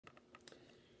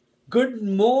Good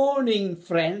morning,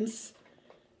 friends.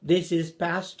 This is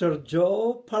Pastor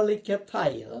Joe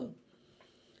Palikathail.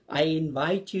 I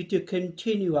invite you to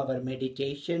continue our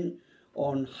meditation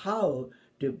on how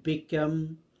to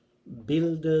become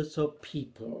builders of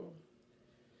people.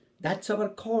 That's our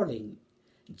calling.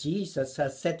 Jesus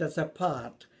has set us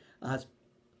apart as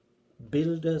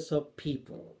builders of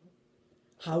people.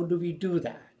 How do we do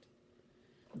that?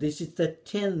 This is the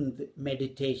 10th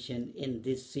meditation in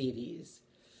this series.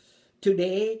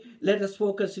 Today, let us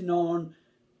focus in on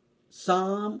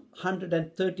Psalm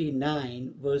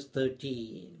 139, verse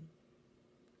 13.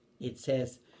 It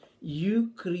says, "You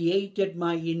created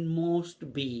my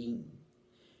inmost being.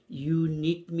 You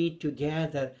knit me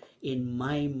together in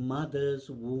my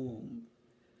mother's womb."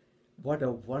 What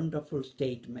a wonderful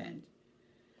statement.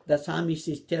 The psalmist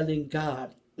is telling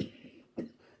God,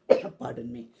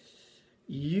 pardon me,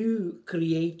 you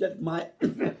created my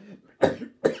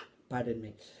pardon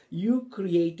me, you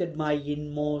created my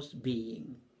inmost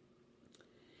being.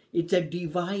 It's a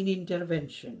divine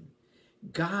intervention.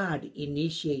 God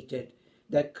initiated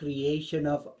the creation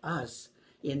of us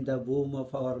in the womb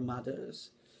of our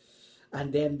mothers.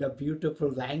 And then the beautiful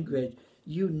language,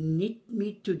 you knit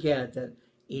me together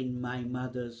in my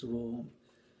mother's womb.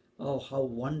 Oh, how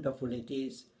wonderful it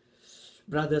is.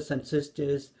 Brothers and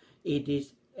sisters, it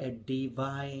is a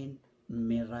divine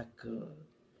miracle,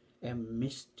 a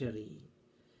mystery,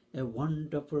 a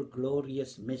wonderful,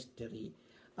 glorious mystery,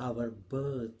 our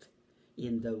birth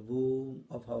in the womb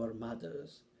of our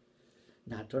mothers.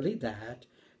 Not only that,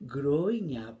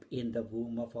 growing up in the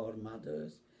womb of our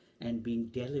mothers and being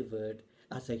delivered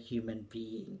as a human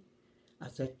being,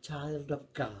 as a child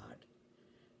of God,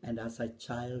 and as a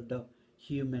child of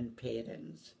human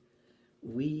parents.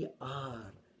 We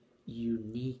are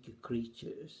unique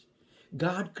creatures.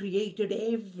 God created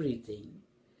everything,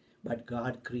 but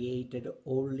God created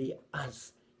only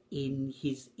us in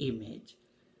His image.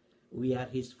 We are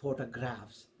His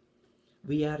photographs.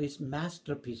 We are His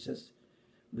masterpieces.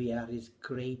 We are His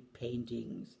great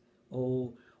paintings.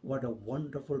 Oh, what a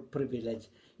wonderful privilege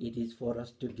it is for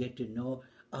us to get to know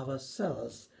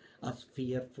ourselves as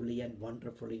fearfully and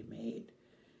wonderfully made,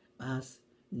 as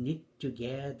knit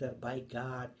together by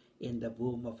God in the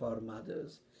womb of our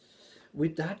mothers.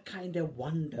 With that kind of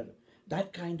wonder,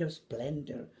 that kind of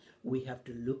splendor, we have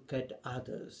to look at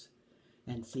others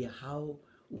and see how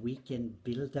we can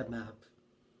build them up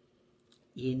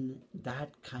in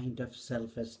that kind of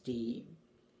self-esteem.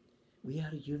 We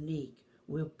are unique,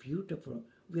 we are beautiful,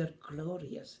 we are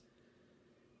glorious.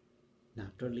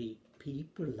 Not only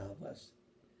people love us,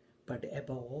 but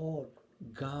above all,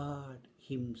 God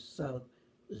Himself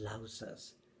loves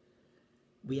us.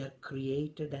 We are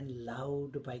created and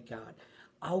loved by God.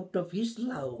 Out of His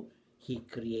love, He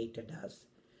created us.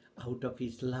 Out of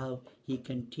His love, He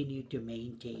continued to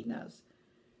maintain us.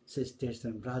 Sisters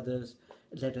and brothers,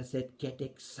 let us get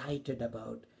excited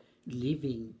about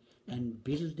living and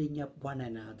building up one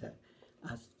another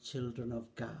as children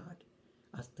of God,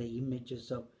 as the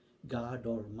images of God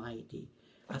Almighty,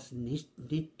 as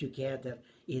knit together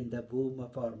in the womb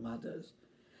of our mothers.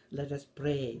 Let us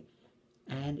pray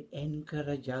and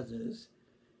encourage others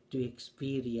to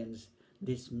experience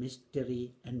this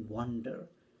mystery and wonder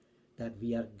that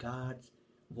we are God's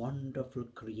wonderful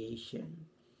creation.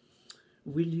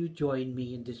 Will you join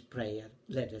me in this prayer?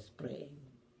 Let us pray.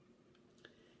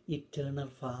 Eternal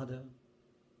Father,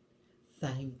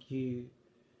 thank you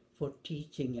for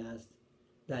teaching us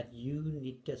that you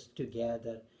knit us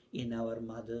together in our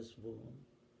mother's womb.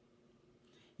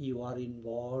 You are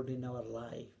involved in our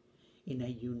life in a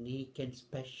unique and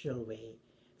special way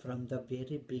from the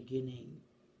very beginning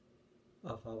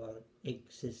of our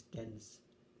existence.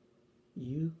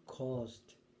 You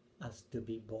caused us to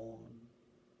be born.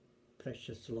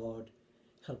 Precious Lord,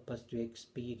 help us to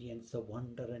experience the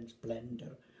wonder and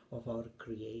splendor of our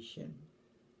creation.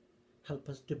 Help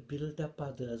us to build up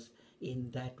others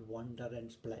in that wonder and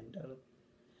splendor.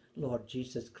 Lord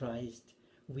Jesus Christ,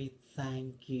 we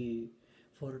thank you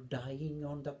for dying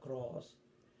on the cross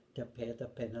to pay the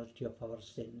penalty of our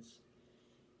sins.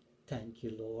 Thank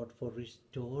you, Lord, for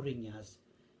restoring us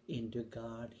into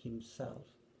God Himself.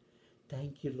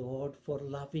 Thank you, Lord, for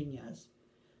loving us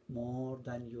more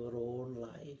than your own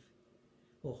life.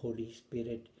 Oh, Holy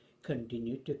Spirit,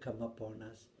 continue to come upon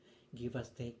us. Give us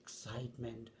the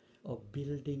excitement of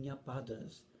building up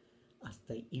others as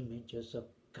the images of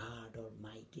God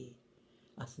Almighty,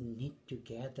 as knit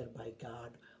together by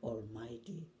God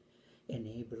Almighty.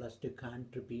 Enable us to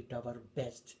contribute our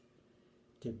best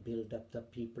to build up the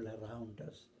people around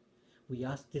us. We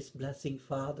ask this blessing,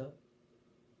 Father,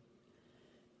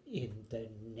 in the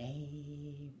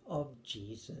name of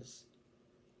Jesus.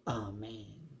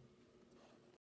 Amen.